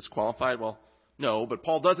 is he disqualified? Well, no, but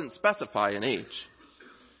Paul doesn't specify an age.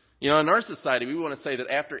 In our society, we want to say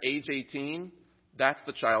that after age 18, that's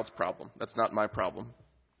the child's problem. That's not my problem.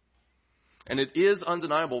 And it is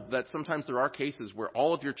undeniable that sometimes there are cases where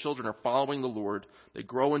all of your children are following the Lord. They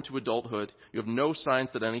grow into adulthood. You have no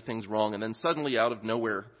signs that anything's wrong. And then suddenly, out of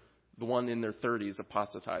nowhere, the one in their 30s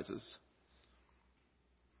apostatizes.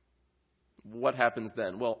 What happens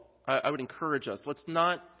then? Well, I would encourage us, let's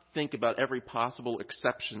not think about every possible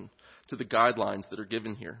exception to the guidelines that are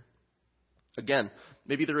given here. Again,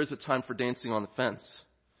 maybe there is a time for dancing on the fence,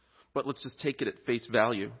 but let's just take it at face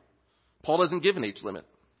value. Paul doesn't give an age limit.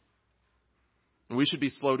 And we should be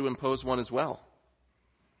slow to impose one as well.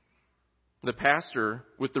 The pastor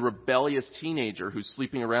with the rebellious teenager who's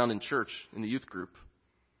sleeping around in church in the youth group,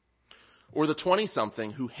 or the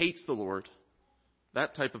 20-something who hates the Lord,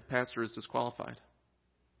 that type of pastor is disqualified.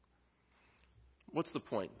 What's the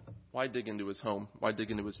point? Why dig into his home? Why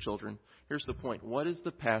dig into his children? Here's the point. What is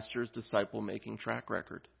the pastor's disciple-making track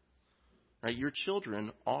record? Right? Your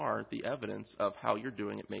children are the evidence of how you're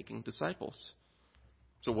doing at making disciples.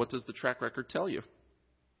 So what does the track record tell you?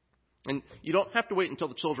 And you don't have to wait until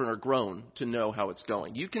the children are grown to know how it's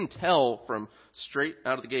going. You can tell from straight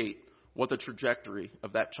out of the gate what the trajectory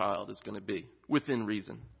of that child is going to be, within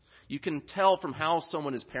reason. You can tell from how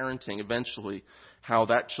someone is parenting eventually how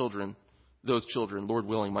those children, Lord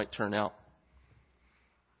willing, might turn out.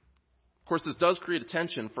 Of course, this does create a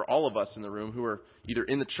tension for all of us in the room who are either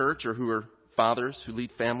in the church or who are fathers who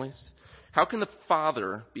lead families. How can the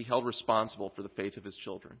father be held responsible for the faith of his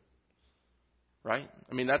children? Right?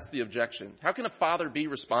 I mean, that's the objection. How can a father be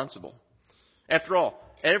responsible? After all,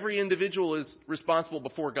 every individual is responsible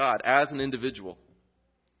before God as an individual.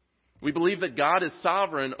 We believe that God is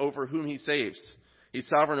sovereign over whom he saves. He's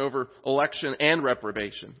sovereign over election and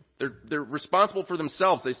reprobation. They're responsible for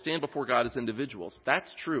themselves. They stand before God as individuals.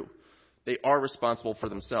 That's true. They are responsible for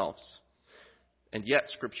themselves. And yet,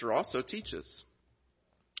 Scripture also teaches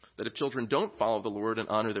that if children don't follow the Lord and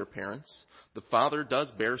honor their parents, the father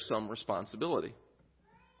does bear some responsibility.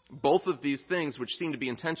 Both of these things, which seem to be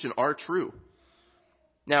in tension, are true.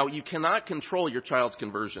 Now, you cannot control your child's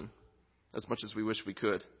conversion as much as we wish we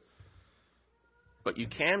could. But you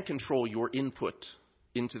can control your input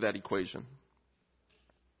into that equation.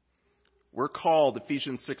 We're called,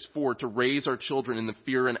 Ephesians 6:4, to raise our children in the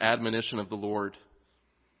fear and admonition of the Lord.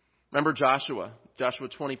 Remember Joshua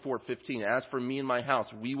 24:15. As for me and my house,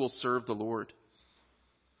 we will serve the Lord.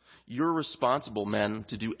 You're responsible, men,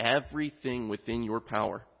 to do everything within your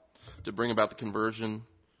power to bring about the conversion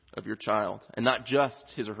of your child. And not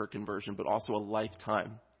just his or her conversion, but also a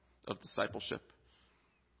lifetime of discipleship.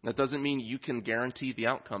 That doesn't mean you can guarantee the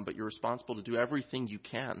outcome, but you're responsible to do everything you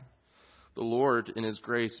can. The Lord, in his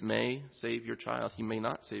grace, may save your child. He may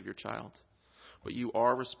not save your child. But you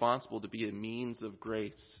are responsible to be a means of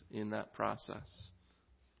grace in that process,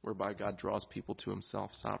 whereby God draws people to himself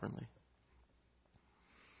sovereignly.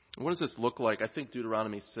 What does this look like? I think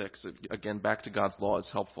Deuteronomy 6, again, back to God's law, is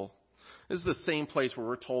helpful. This is the same place where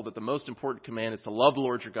we're told that the most important command is to love the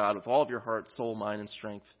Lord your God with all of your heart, soul, mind, and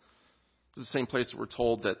strength. This is the same place that we're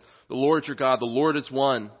told that the Lord your God, the Lord is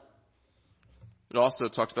one. It also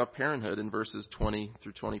talks about parenthood in verses 20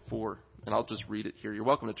 through 24. And I'll just read it here. You're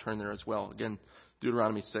welcome to turn there as well. Again,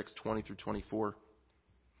 Deuteronomy 6, 20 through 24.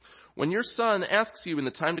 When your son asks you in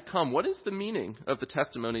the time to come, what is the meaning of the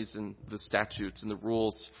testimonies and the statutes and the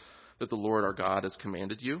rules that the Lord our God has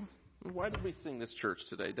commanded you? Why did we sing this church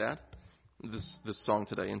today, Dad? This song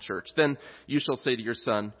today in church. Then you shall say to your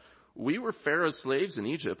son, we were Pharaoh's slaves in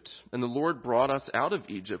Egypt, and the Lord brought us out of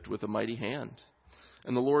Egypt with a mighty hand.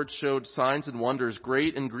 And the Lord showed signs and wonders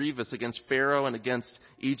great and grievous against Pharaoh and against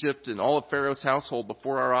Egypt and all of Pharaoh's household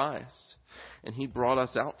before our eyes. And he brought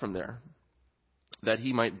us out from there, that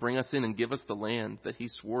he might bring us in and give us the land that he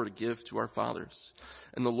swore to give to our fathers.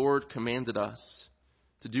 And the Lord commanded us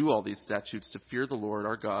to do all these statutes, to fear the Lord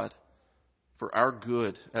our God, for our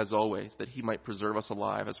good, as always, that he might preserve us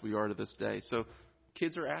alive as we are to this day. So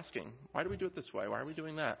kids are asking, why do we do it this way? Why are we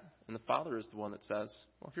doing that? And the father is the one that says,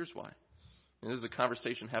 well, here's why. And this is the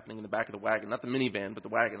conversation happening in the back of the wagon, not the minivan, but the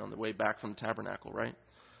wagon on the way back from the tabernacle, right?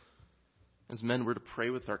 As men, we're to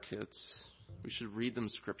pray with our kids. We should read them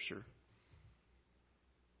Scripture.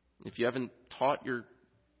 If you haven't taught your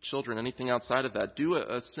children anything outside of that, do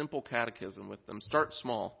a simple catechism with them. Start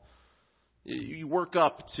small. You work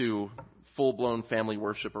up to full-blown family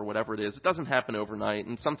worship or whatever it is. It doesn't happen overnight,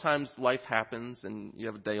 and sometimes life happens and you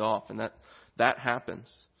have a day off, and that happens.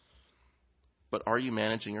 But are you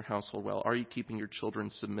managing your household well? Are you keeping your children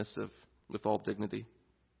submissive with all dignity?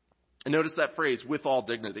 And notice that phrase, with all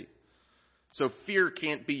dignity. So fear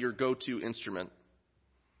can't be your go-to instrument.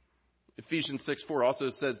 Ephesians 6:4 also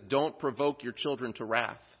says, don't provoke your children to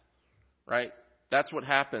wrath. Right? That's what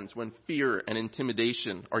happens when fear and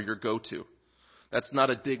intimidation are your go-to. That's not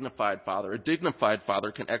a dignified father. A dignified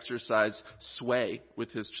father can exercise sway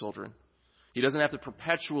with his children. He doesn't have to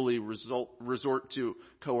perpetually resort to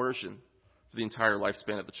coercion for the entire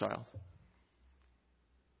lifespan of the child.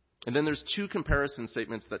 And then there's two comparison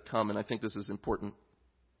statements that come, and I think this is important.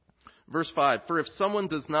 Verse 5, for if someone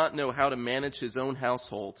does not know how to manage his own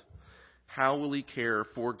household, how will he care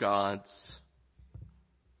for God's?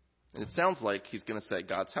 And it sounds like he's going to say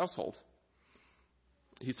God's household.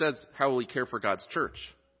 He says, how will he care for God's church?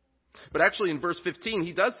 But actually in verse 15,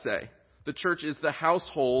 he does say the church is the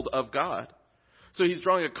household of God. So he's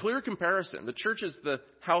drawing a clear comparison. The church is the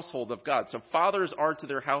household of God. So fathers are to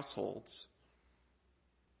their households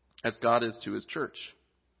as God is to his church.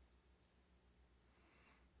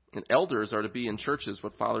 And elders are to be in churches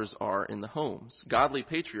what fathers are in the homes. Godly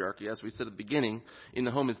patriarchy, as we said at the beginning, in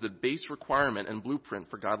the home is the base requirement and blueprint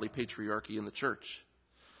for godly patriarchy in the church.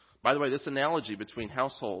 By the way, this analogy between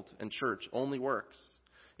household and church only works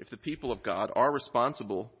if the people of God are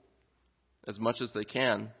responsible as much as they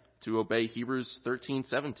can to obey Hebrews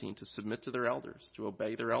 13:17, to submit to their elders, to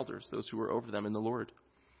obey their elders, those who are over them in the Lord.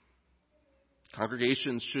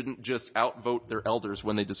 Congregations shouldn't just outvote their elders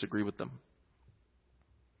when they disagree with them.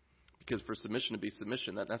 Because for submission to be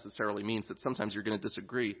submission, that necessarily means that sometimes you're going to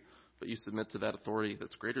disagree, but you submit to that authority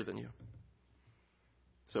that's greater than you.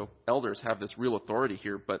 So elders have this real authority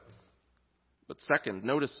here, but second,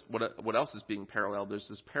 notice what else is being paralleled. There's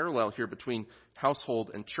this parallel here between household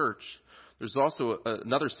and church. There's also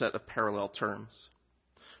another set of parallel terms.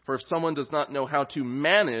 For if someone does not know how to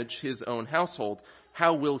manage his own household,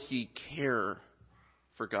 how will he care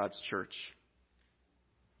for God's church?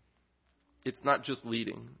 It's not just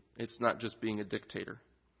leading. It's not just being a dictator.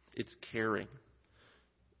 It's caring.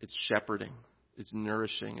 It's shepherding. It's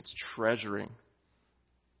nourishing. It's treasuring.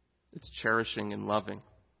 It's cherishing and loving.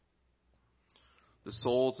 The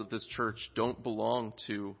souls of this church don't belong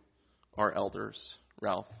to our elders,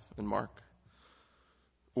 Ralph and Mark,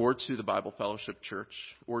 or to the Bible Fellowship Church,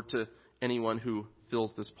 or to anyone who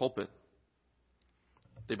fills this pulpit.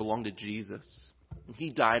 They belong to Jesus. And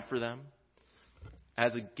he died for them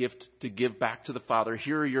as a gift to give back to the Father.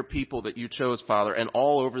 Here are your people that you chose, Father. And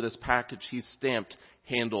all over this package, he's stamped,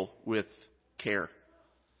 handle with care.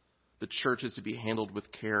 The church is to be handled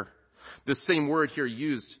with care. This same word here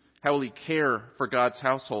used, how will he care for God's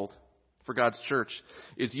household, for God's church,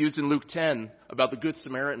 is used in Luke 10 about the Good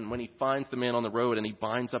Samaritan when he finds the man on the road and he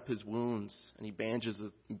binds up his wounds and he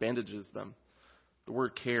bandages them. The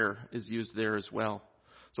word care is used there as well.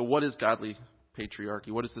 So what is godly patriarchy?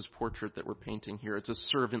 What is this portrait that we're painting here? It's a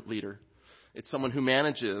servant leader. It's someone who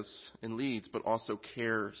manages and leads, but also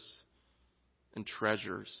cares and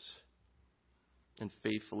treasures and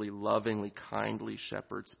faithfully, lovingly, kindly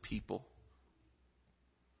shepherds people.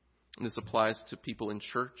 And this applies to people in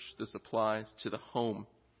church. This applies to the home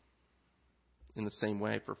in the same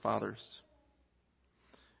way for fathers.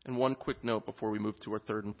 And one quick note before we move to our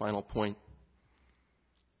third and final point.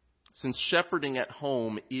 Since shepherding at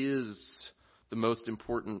home is the most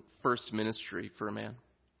important first ministry for a man,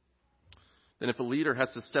 then if a leader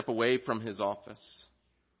has to step away from his office,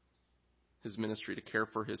 his ministry, to care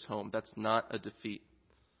for his home, that's not a defeat.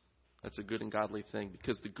 That's a good and godly thing,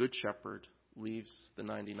 because the good shepherd leaves the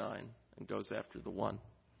 99 and goes after the one.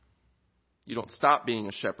 You don't stop being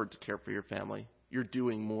a shepherd to care for your family. You're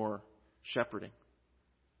doing more shepherding.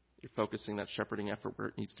 You're focusing that shepherding effort where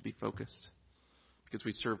it needs to be focused, because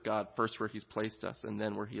we serve God first where he's placed us and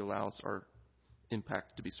then where he allows our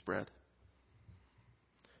impact to be spread.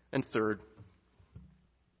 And third,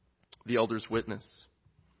 the elder's witness.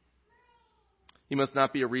 He must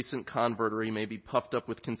not be a recent convert, or he may be puffed up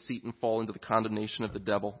with conceit and fall into the condemnation of the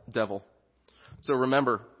devil. So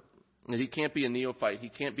remember that he can't be a neophyte. He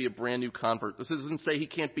can't be a brand new convert. This doesn't say he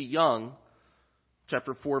can't be young.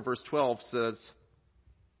 Chapter 4, verse 12 says,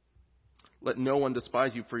 "Let no one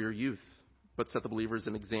despise you for your youth, but set the believers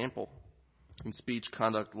an example in speech,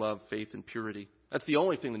 conduct, love, faith, and purity." That's the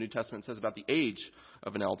only thing the New Testament says about the age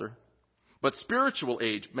of an elder. But spiritual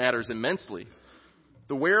age matters immensely.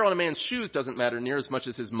 The wear on a man's shoes doesn't matter near as much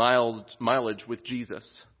as his mileage with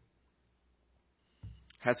Jesus.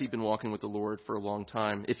 Has he been walking with the Lord for a long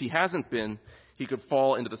time? If he hasn't been, he could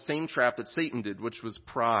fall into the same trap that Satan did, which was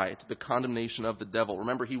pride, the condemnation of the devil.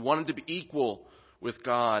 Remember, he wanted to be equal with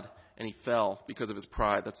God, and he fell because of his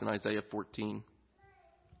pride. That's in Isaiah 14.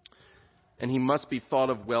 And he must be thought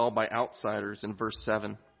of well by outsiders in verse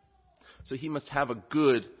 7. So he must have a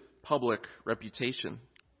good public reputation.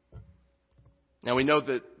 Now, we know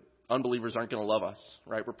that unbelievers aren't going to love us,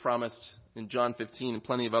 right? We're promised in John 15 and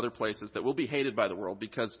plenty of other places that we'll be hated by the world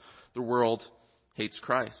because the world hates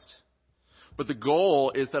Christ. But the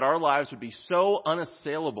goal is that our lives would be so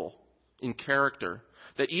unassailable in character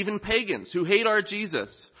that even pagans who hate our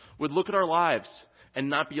Jesus would look at our lives and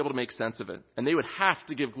not be able to make sense of it. And they would have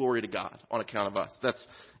to give glory to God on account of us. That's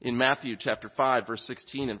in Matthew chapter 5, verse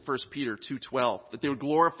 16, and 1 Peter 2:12, that they would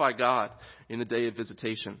glorify God in the day of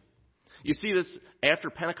visitation. You see this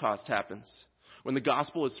after Pentecost happens, when the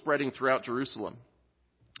gospel is spreading throughout Jerusalem.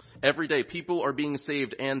 Every day, people are being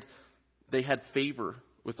saved, and they had favor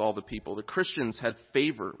with all the people. The Christians had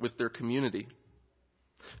favor with their community.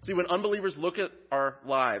 See, when unbelievers look at our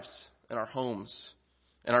lives and our homes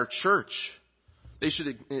and our church, they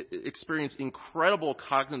should experience incredible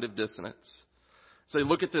cognitive dissonance. So they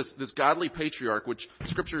look at this godly patriarch, which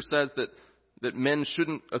Scripture says that that men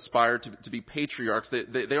shouldn't aspire to be patriarchs.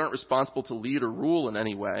 They aren't responsible to lead or rule in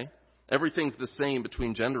any way. Everything's the same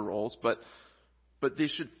between gender roles, but they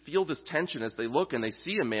should feel this tension as they look and they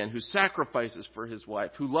see a man who sacrifices for his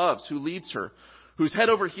wife, who loves, who leads her, who's head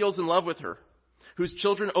over heels in love with her, whose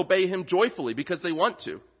children obey him joyfully because they want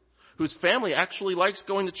to, whose family actually likes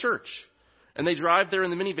going to church. And they drive there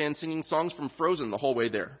in the minivan singing songs from Frozen the whole way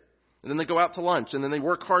there. And then they go out to lunch, and then they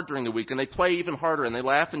work hard during the week, and they play even harder, and they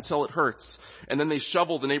laugh until it hurts. And then they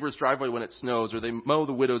shovel the neighbor's driveway when it snows, or they mow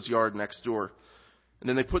the widow's yard next door. And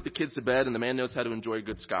then they put the kids to bed, and the man knows how to enjoy a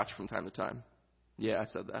good scotch from time to time. Yeah, I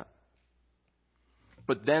said that.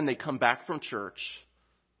 But then they come back from church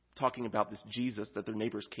talking about this Jesus that their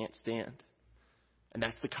neighbors can't stand. And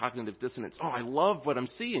that's the cognitive dissonance. Oh, I love what I'm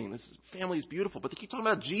seeing. This family is beautiful. But they keep talking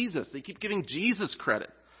about Jesus. They keep giving Jesus credit.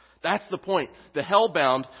 That's the point. The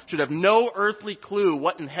hellbound should have no earthly clue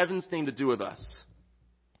what in heaven's name to do with us.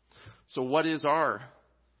 So what is our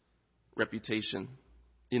reputation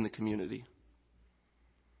in the community?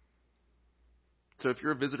 So if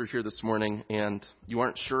you're a visitor here this morning and you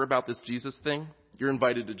aren't sure about this Jesus thing, you're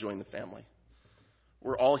invited to join the family.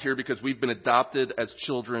 We're all here because we've been adopted as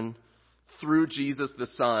children through Jesus the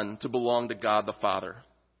Son to belong to God the Father.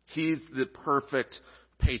 He's the perfect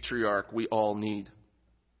patriarch we all need.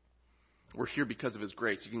 We're here because of his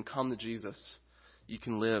grace. You can come to Jesus. You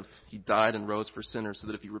can live. He died and rose for sinners so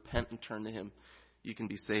that if you repent and turn to him, you can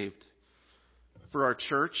be saved. For our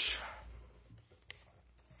church,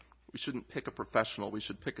 we shouldn't pick a professional. We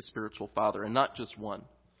should pick a spiritual father, and not just one,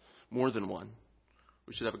 more than one.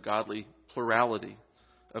 We should have a godly plurality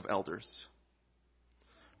of elders.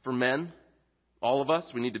 For men, all of us,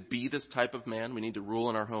 we need to be this type of man. We need to rule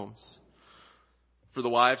in our homes. For the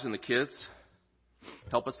wives and the kids,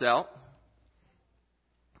 help us out.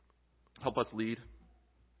 Help us lead.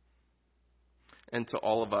 And to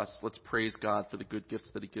all of us, let's praise God for the good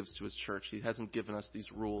gifts that he gives to his church. He hasn't given us these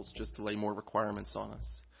rules just to lay more requirements on us.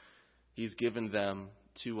 He's given them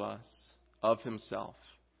to us of himself.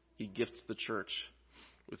 He gifts the church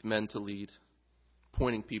with men to lead,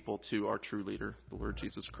 pointing people to our true leader, the Lord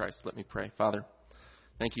Jesus Christ. Let me pray. Father,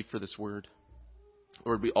 thank you for this word.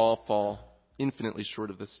 Lord, we all fall infinitely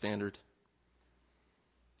short of this standard.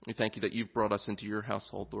 We thank you that you've brought us into your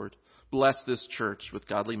household, Lord. Bless this church with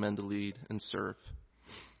godly men to lead and serve.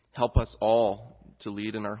 Help us all to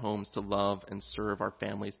lead in our homes, to love and serve our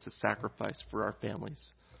families, to sacrifice for our families,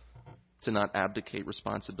 to not abdicate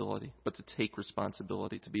responsibility, but to take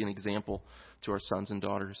responsibility, to be an example to our sons and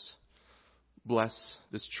daughters. Bless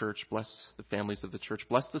this church. Bless the families of the church.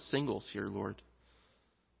 Bless the singles here, Lord.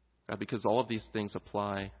 God, because all of these things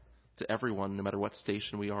apply to everyone, no matter what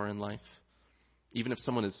station we are in life. Even if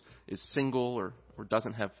someone is single or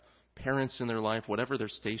doesn't have parents in their life, whatever their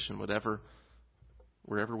station, wherever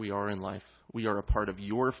we are in life, we are a part of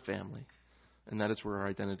your family. And that is where our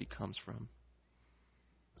identity comes from.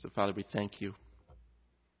 So, Father, we thank you.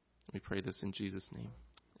 We pray this in Jesus' name.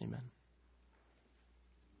 Amen.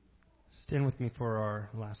 Stand with me for our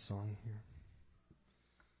last song here.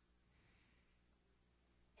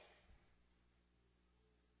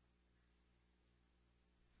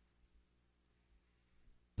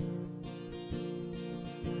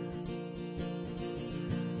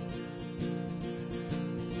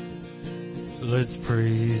 Let's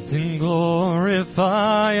praise and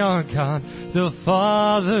glorify our God, the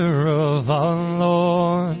Father of our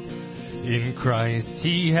Lord. In Christ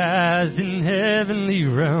he has in heavenly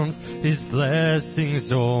realms his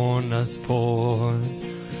blessings on us poured.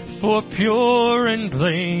 For pure and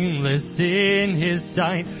blameless in his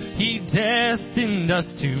sight he destined us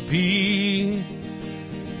to be.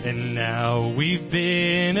 And now we've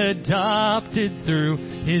been adopted through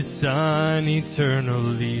his Son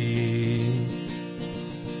eternally.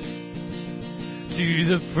 To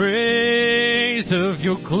the praise of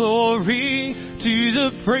your glory, to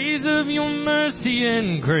the praise of your mercy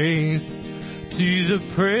and grace, to the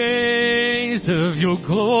praise of your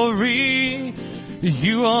glory,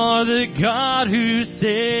 you are the God who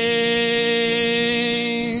saves.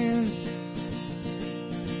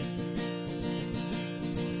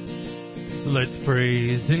 Let's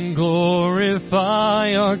praise and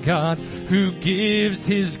glorify our God who gives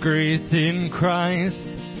his grace in Christ.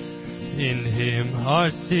 In him our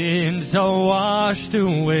sins are washed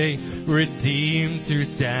away, redeemed through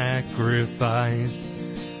sacrifice.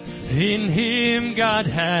 In him God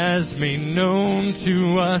has made known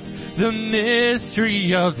to us the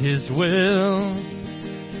mystery of his will,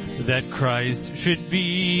 that Christ should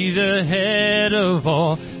be the head of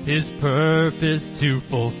all, his purpose to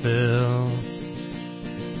fulfill.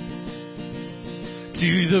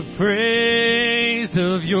 To the praise praise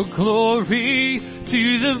of your glory,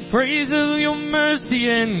 to the praise of your mercy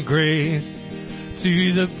and grace,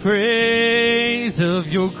 to the praise of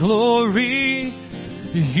your glory.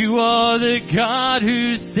 You are the God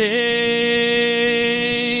who saves.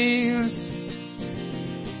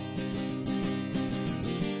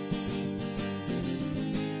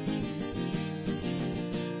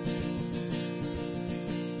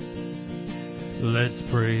 Let's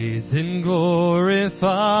praise and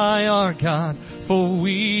glorify our God, for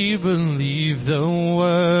we believe the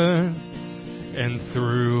word. And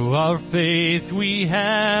through our faith we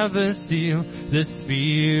have a seal, the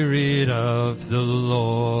Spirit of the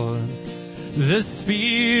Lord. The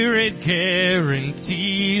Spirit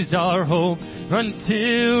guarantees our hope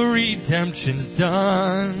until redemption's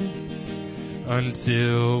done.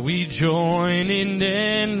 Until we join in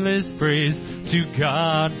endless praise to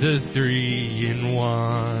God the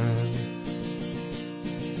Three-in-One.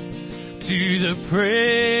 To the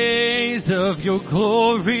praise of your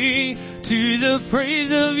glory, to the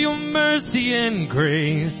praise of your mercy and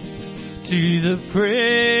grace, to the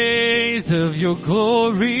praise of your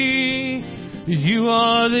glory. You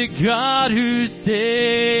are the God who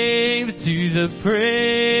saves. To the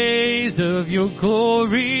praise of your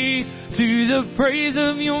glory, to the praise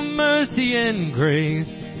of your mercy and grace,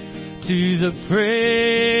 to the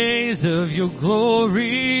praise of your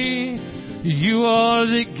glory. You are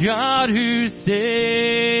the God who saves.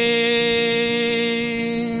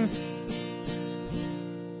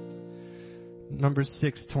 Numbers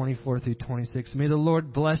 6:24-26. May the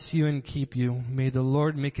Lord bless you and keep you. May the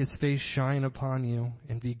Lord make his face shine upon you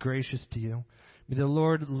and be gracious to you. May the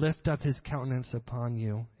Lord lift up his countenance upon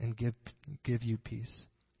you and give you peace.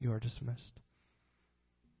 You are dismissed.